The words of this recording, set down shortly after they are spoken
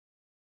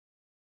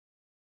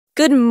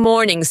Good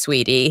morning,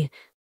 sweetie.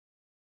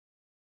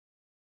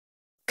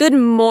 Good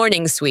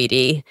morning,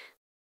 sweetie.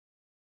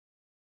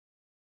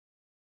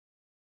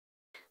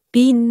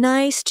 Be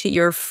nice to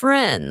your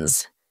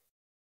friends.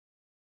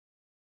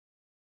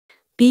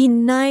 Be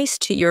nice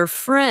to your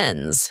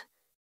friends.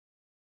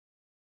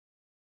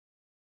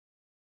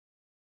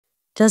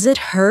 Does it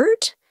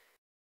hurt?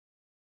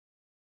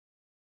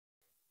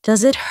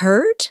 Does it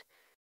hurt?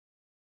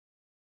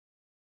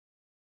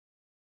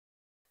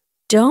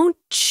 Don't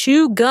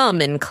chew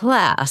gum in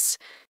class.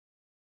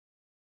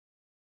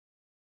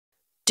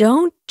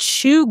 Don't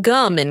chew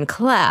gum in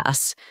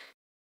class.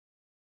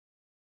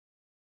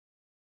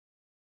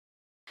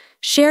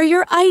 Share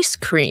your ice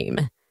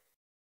cream.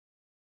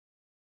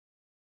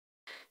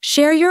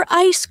 Share your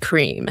ice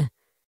cream.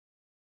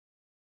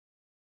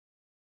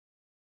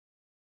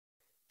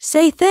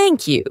 Say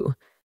thank you.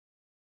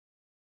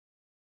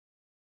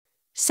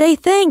 Say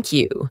thank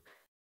you.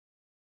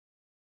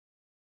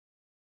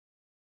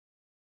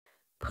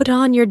 Put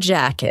on your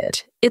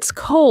jacket. It's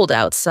cold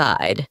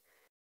outside.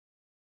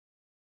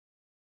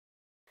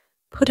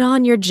 Put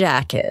on your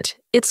jacket.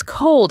 It's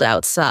cold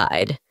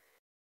outside.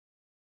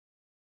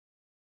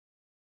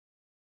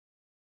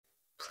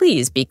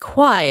 Please be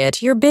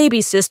quiet. Your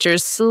baby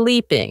sister's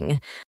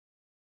sleeping.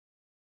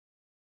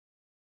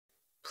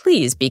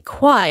 Please be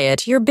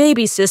quiet. Your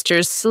baby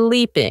sister's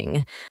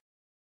sleeping.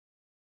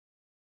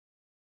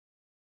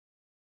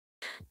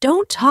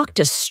 Don't talk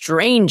to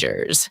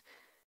strangers.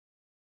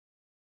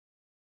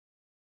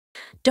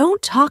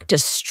 Don't talk to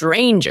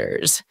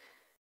strangers.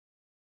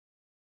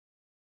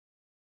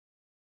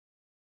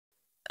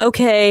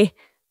 Okay,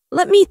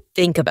 let me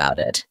think about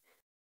it.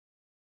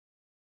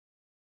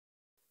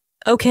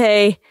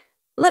 Okay,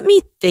 let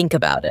me think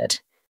about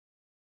it.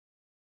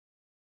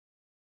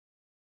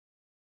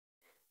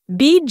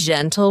 Be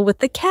gentle with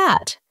the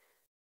cat.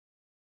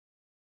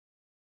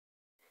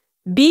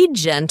 Be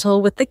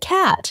gentle with the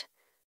cat.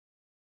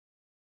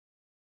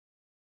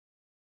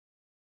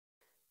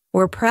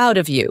 We're proud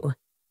of you.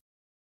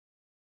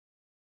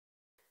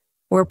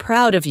 We're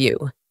proud of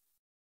you.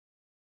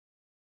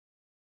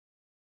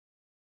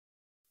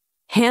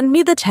 Hand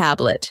me the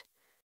tablet.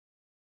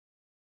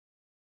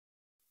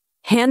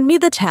 Hand me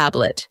the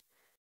tablet.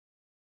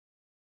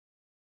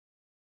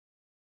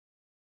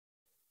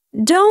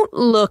 Don't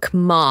look,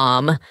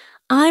 Mom.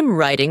 I'm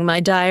writing my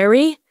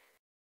diary.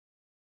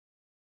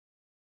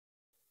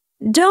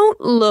 Don't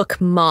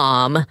look,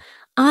 Mom.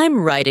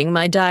 I'm writing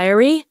my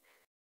diary.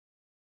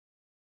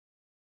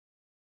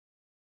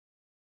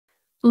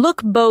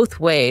 Look both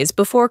ways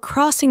before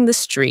crossing the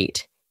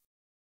street.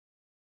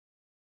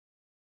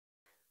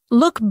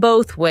 Look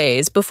both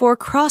ways before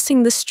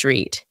crossing the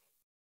street.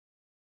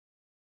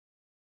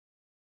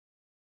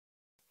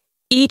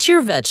 Eat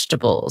your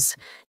vegetables.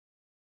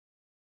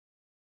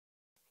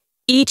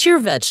 Eat your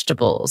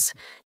vegetables.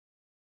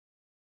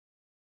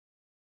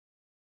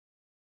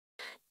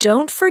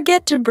 Don't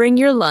forget to bring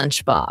your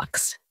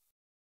lunchbox.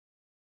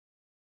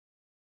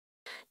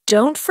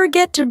 Don't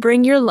forget to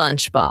bring your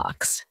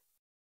lunchbox.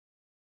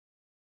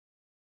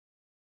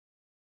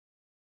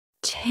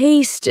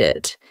 Taste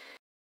it.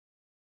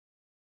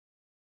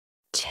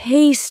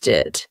 Taste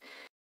it.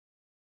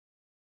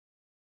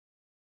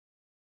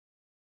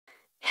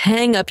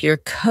 Hang up your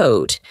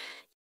coat.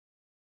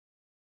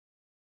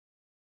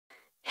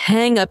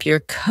 Hang up your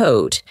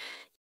coat.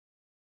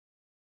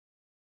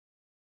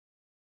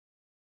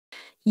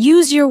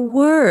 Use your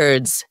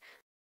words.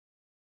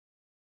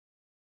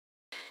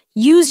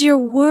 Use your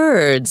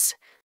words.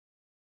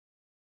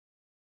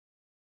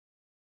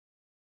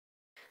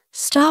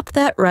 Stop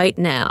that right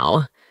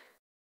now.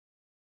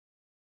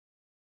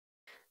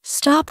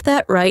 Stop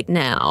that right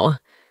now.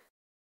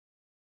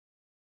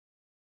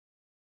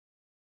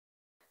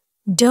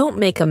 Don't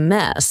make a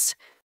mess.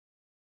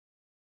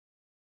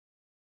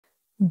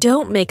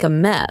 Don't make a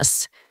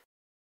mess.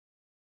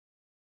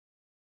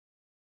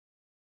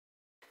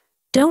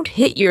 Don't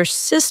hit your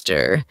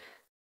sister.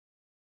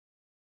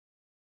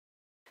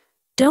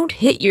 Don't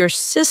hit your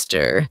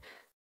sister.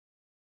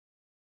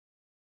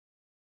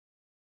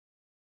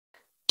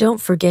 Don't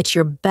forget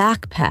your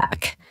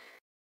backpack.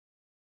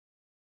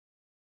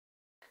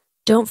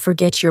 Don't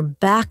forget your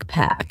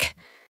backpack.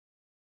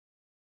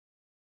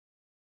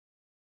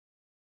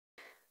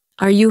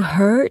 Are you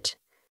hurt?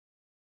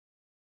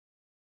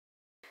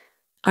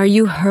 Are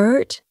you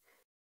hurt?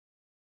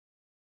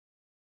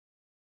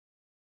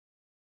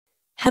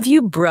 Have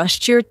you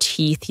brushed your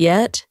teeth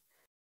yet?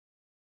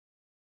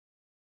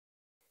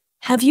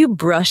 Have you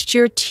brushed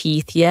your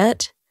teeth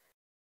yet?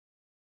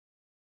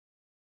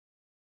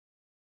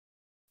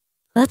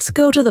 Let's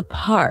go to the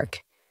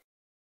park.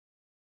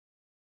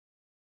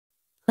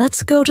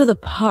 Let's go to the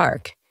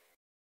park.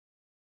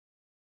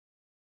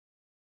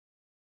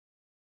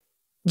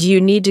 Do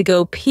you need to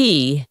go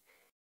pee?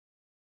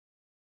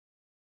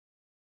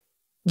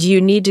 Do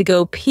you need to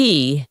go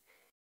pee?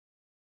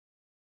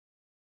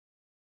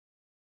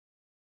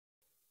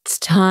 It's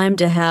time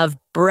to have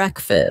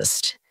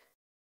breakfast.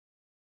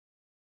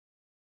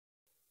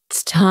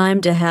 It's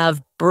time to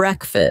have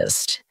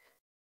breakfast.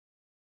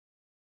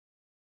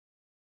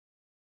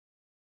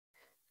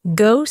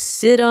 Go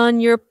sit on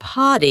your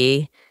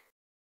potty.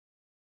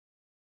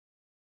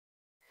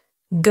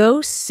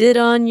 Go sit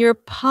on your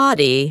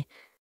potty.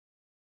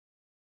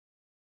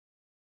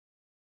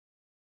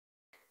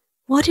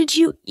 What did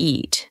you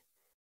eat?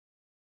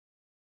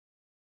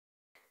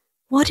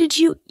 What did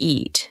you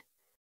eat?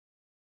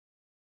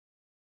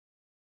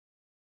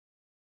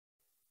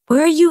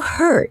 Where are you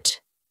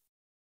hurt?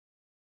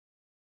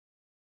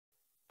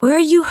 Where are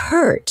you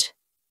hurt?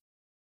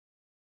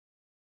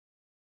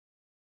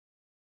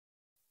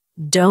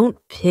 Don't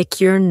pick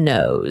your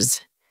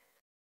nose.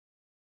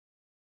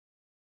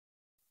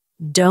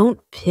 Don't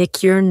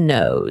pick your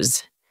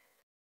nose.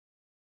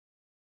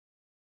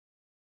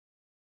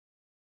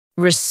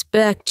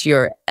 Respect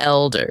your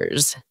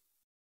elders.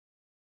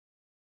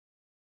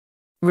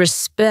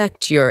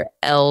 Respect your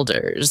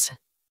elders.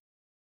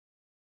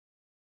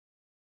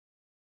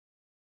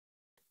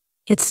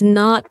 It's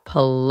not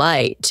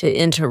polite to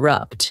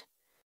interrupt.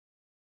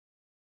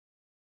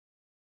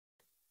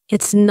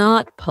 It's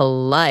not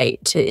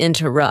polite to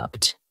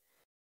interrupt.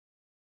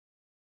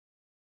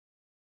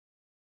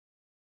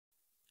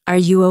 Are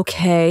you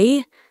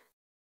okay?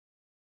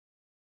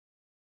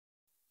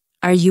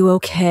 Are you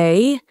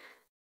okay?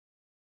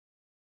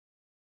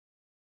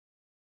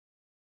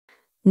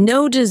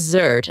 No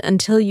dessert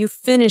until you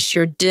finish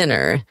your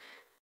dinner.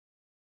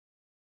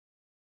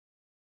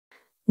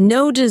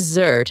 No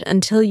dessert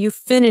until you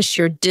finish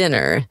your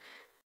dinner.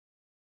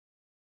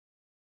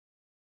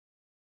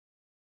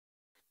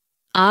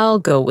 I'll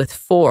go with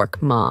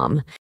fork,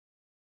 Mom.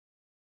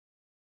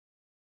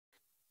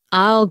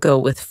 I'll go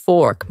with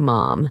fork,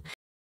 Mom.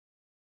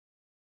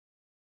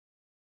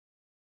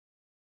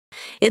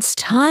 It's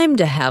time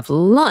to have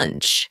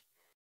lunch.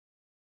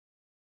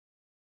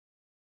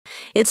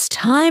 It's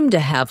time to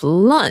have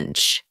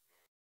lunch.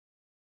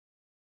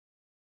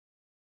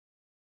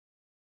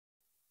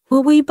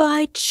 Will we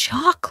buy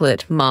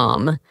chocolate,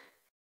 Mom?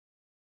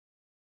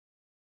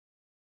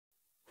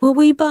 Will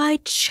we buy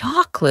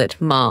chocolate,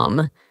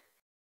 Mom?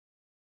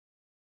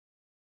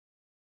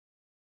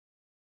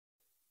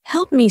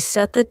 Help me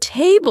set the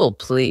table,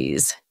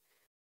 please.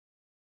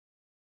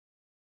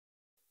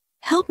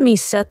 Help me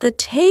set the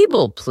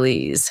table,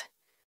 please.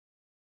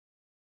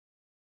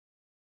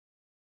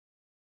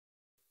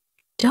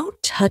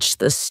 Don't touch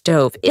the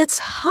stove. It's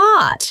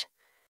hot.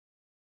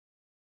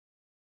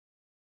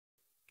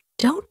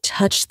 Don't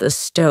touch the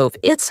stove.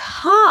 It's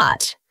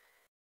hot.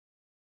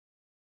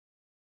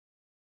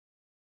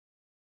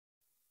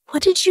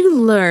 What did you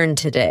learn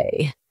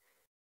today?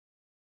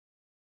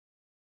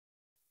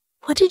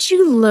 What did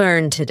you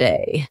learn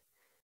today?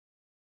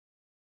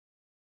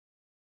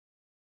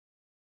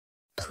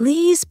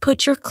 Please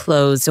put your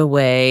clothes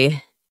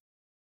away.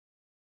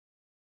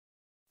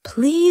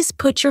 Please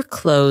put your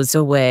clothes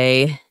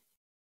away.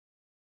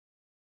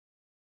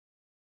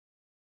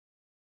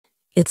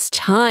 It's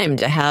time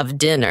to have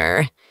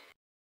dinner.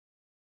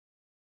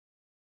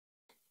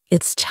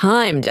 It's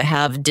time to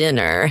have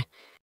dinner.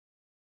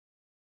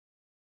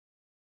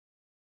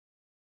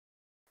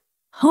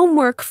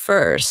 Homework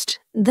first,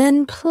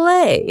 then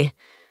play.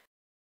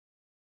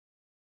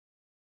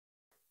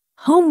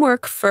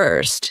 Homework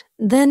first,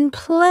 then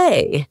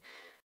play.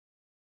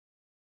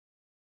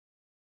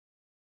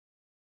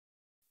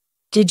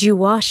 Did you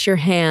wash your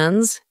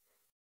hands?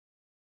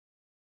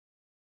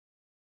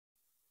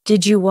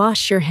 Did you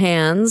wash your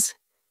hands?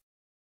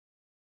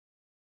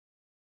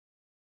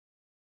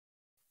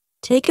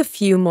 Take a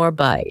few more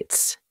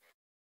bites.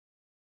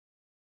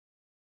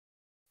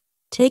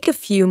 Take a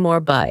few more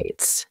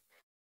bites.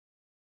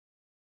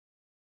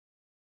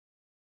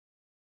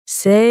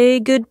 Say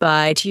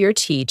goodbye to your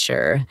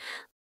teacher.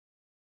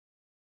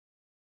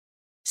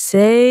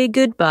 Say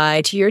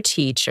goodbye to your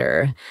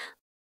teacher.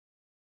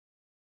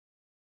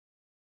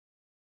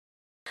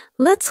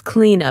 Let's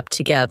clean up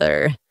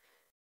together.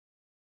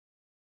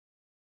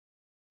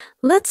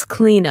 Let's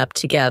clean up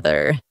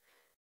together.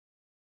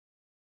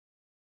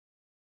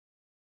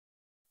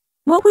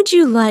 What would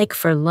you like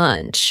for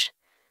lunch?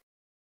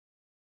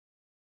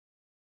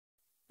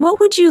 What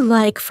would you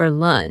like for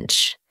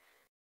lunch?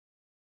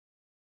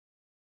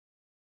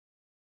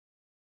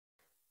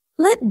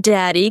 Let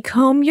Daddy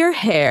comb your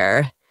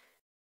hair.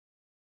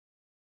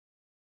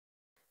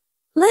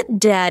 Let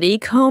Daddy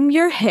comb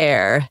your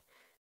hair.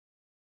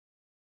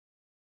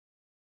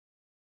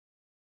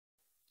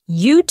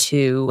 You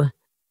two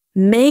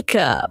make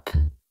up.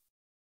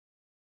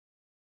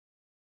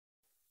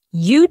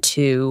 You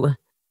two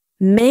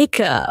make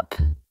up.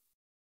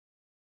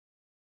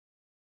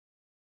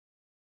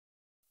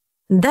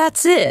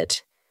 That's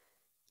it.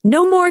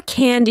 No more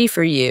candy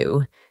for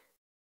you.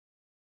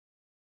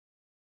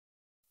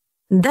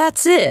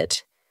 That's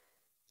it.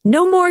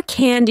 No more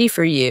candy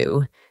for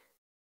you.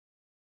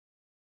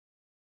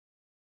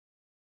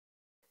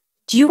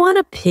 Do you want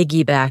a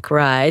piggyback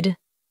ride?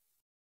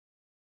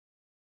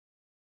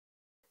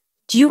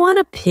 Do you want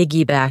a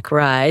piggyback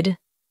ride?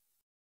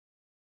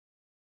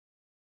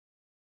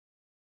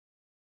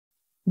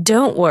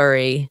 Don't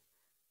worry.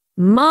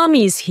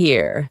 Mommy's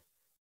here.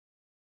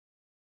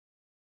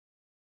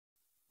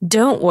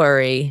 Don't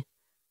worry.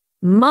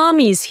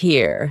 Mommy's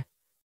here.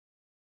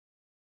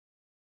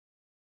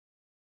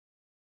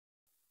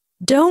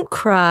 Don't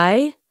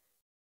cry.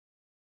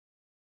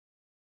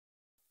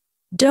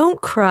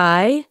 Don't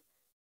cry.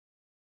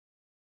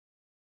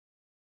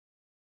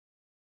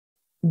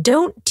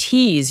 Don't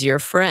tease your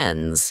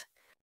friends.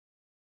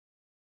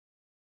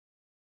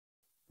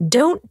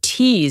 Don't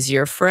tease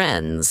your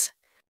friends.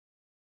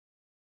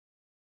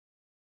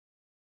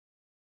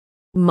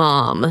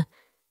 Mom,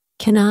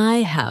 can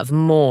I have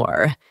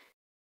more?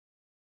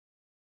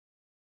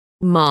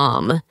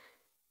 Mom,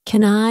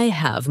 can I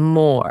have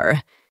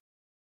more?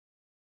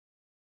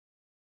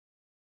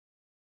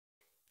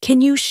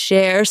 Can you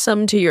share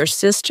some to your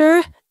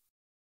sister?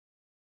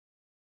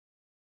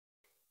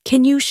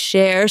 Can you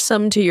share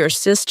some to your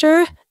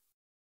sister?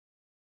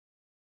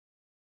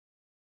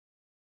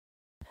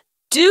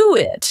 Do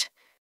it!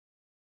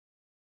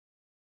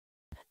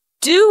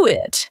 Do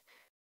it!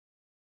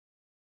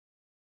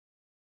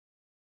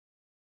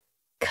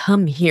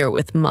 Come here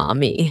with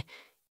Mommy.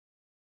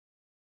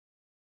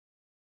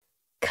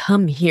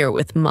 Come here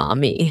with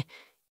Mommy.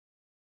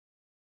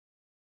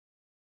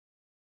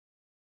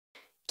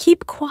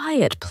 Keep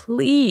quiet,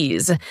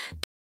 please.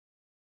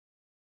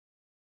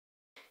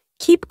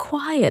 Keep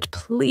quiet,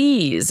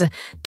 please.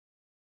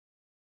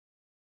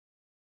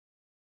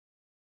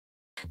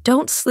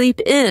 Don't sleep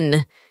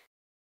in.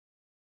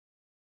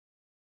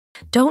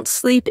 Don't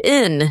sleep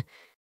in.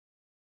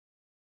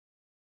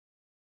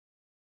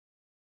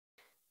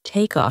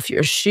 Take off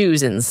your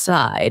shoes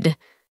inside.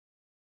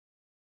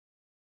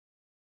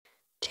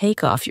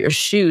 Take off your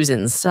shoes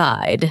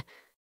inside.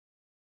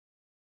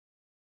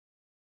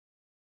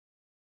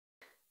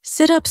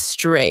 Sit up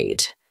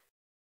straight.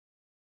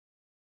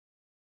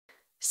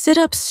 Sit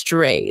up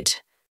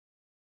straight.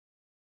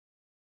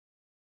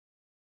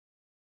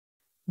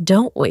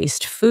 Don't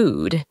waste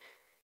food.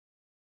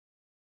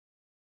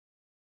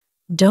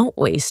 Don't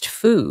waste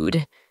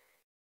food.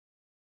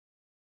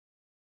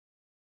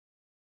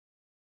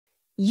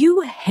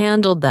 You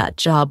handled that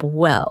job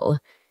well.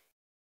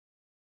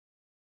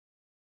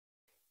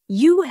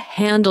 You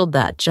handled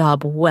that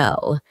job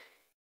well.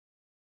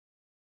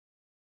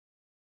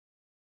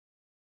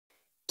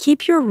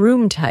 Keep your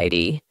room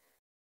tidy.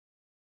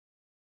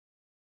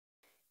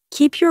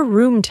 Keep your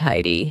room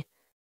tidy.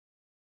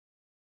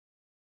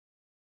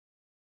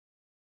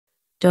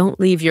 Don't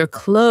leave your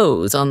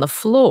clothes on the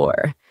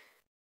floor.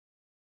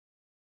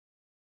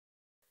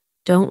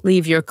 Don't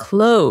leave your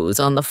clothes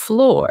on the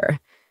floor.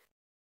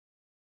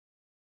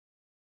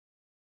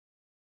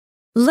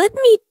 Let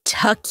me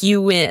tuck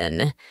you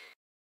in.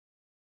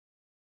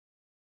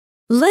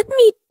 Let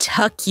me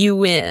tuck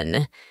you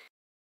in.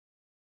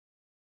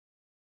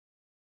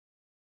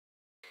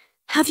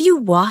 Have you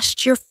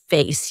washed your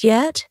face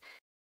yet?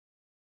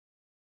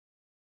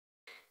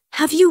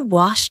 Have you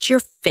washed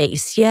your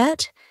face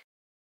yet?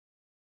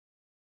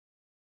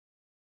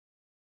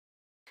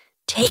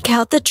 Take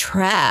out the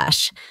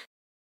trash.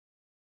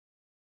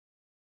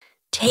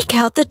 Take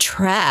out the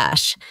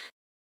trash.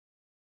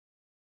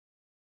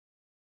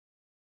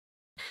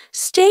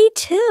 Stay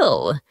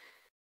till.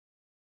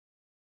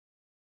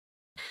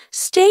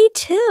 Stay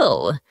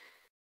till.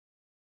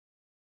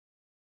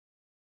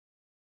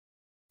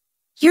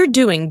 You're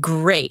doing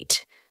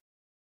great.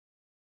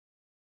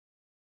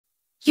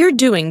 You're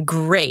doing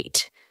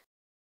great.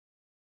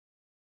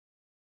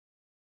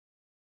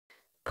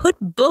 Put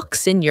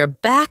books in your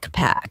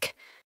backpack.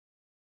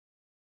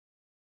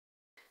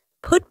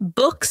 Put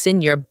books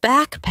in your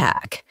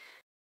backpack.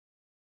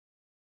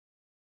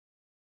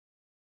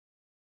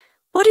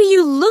 What are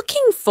you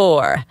looking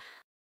for?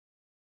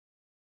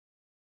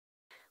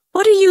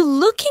 What are you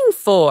looking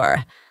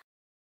for?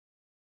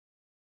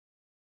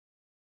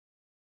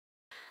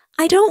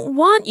 I don't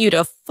want you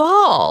to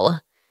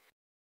fall.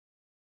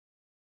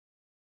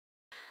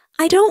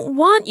 I don't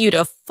want you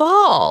to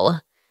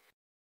fall.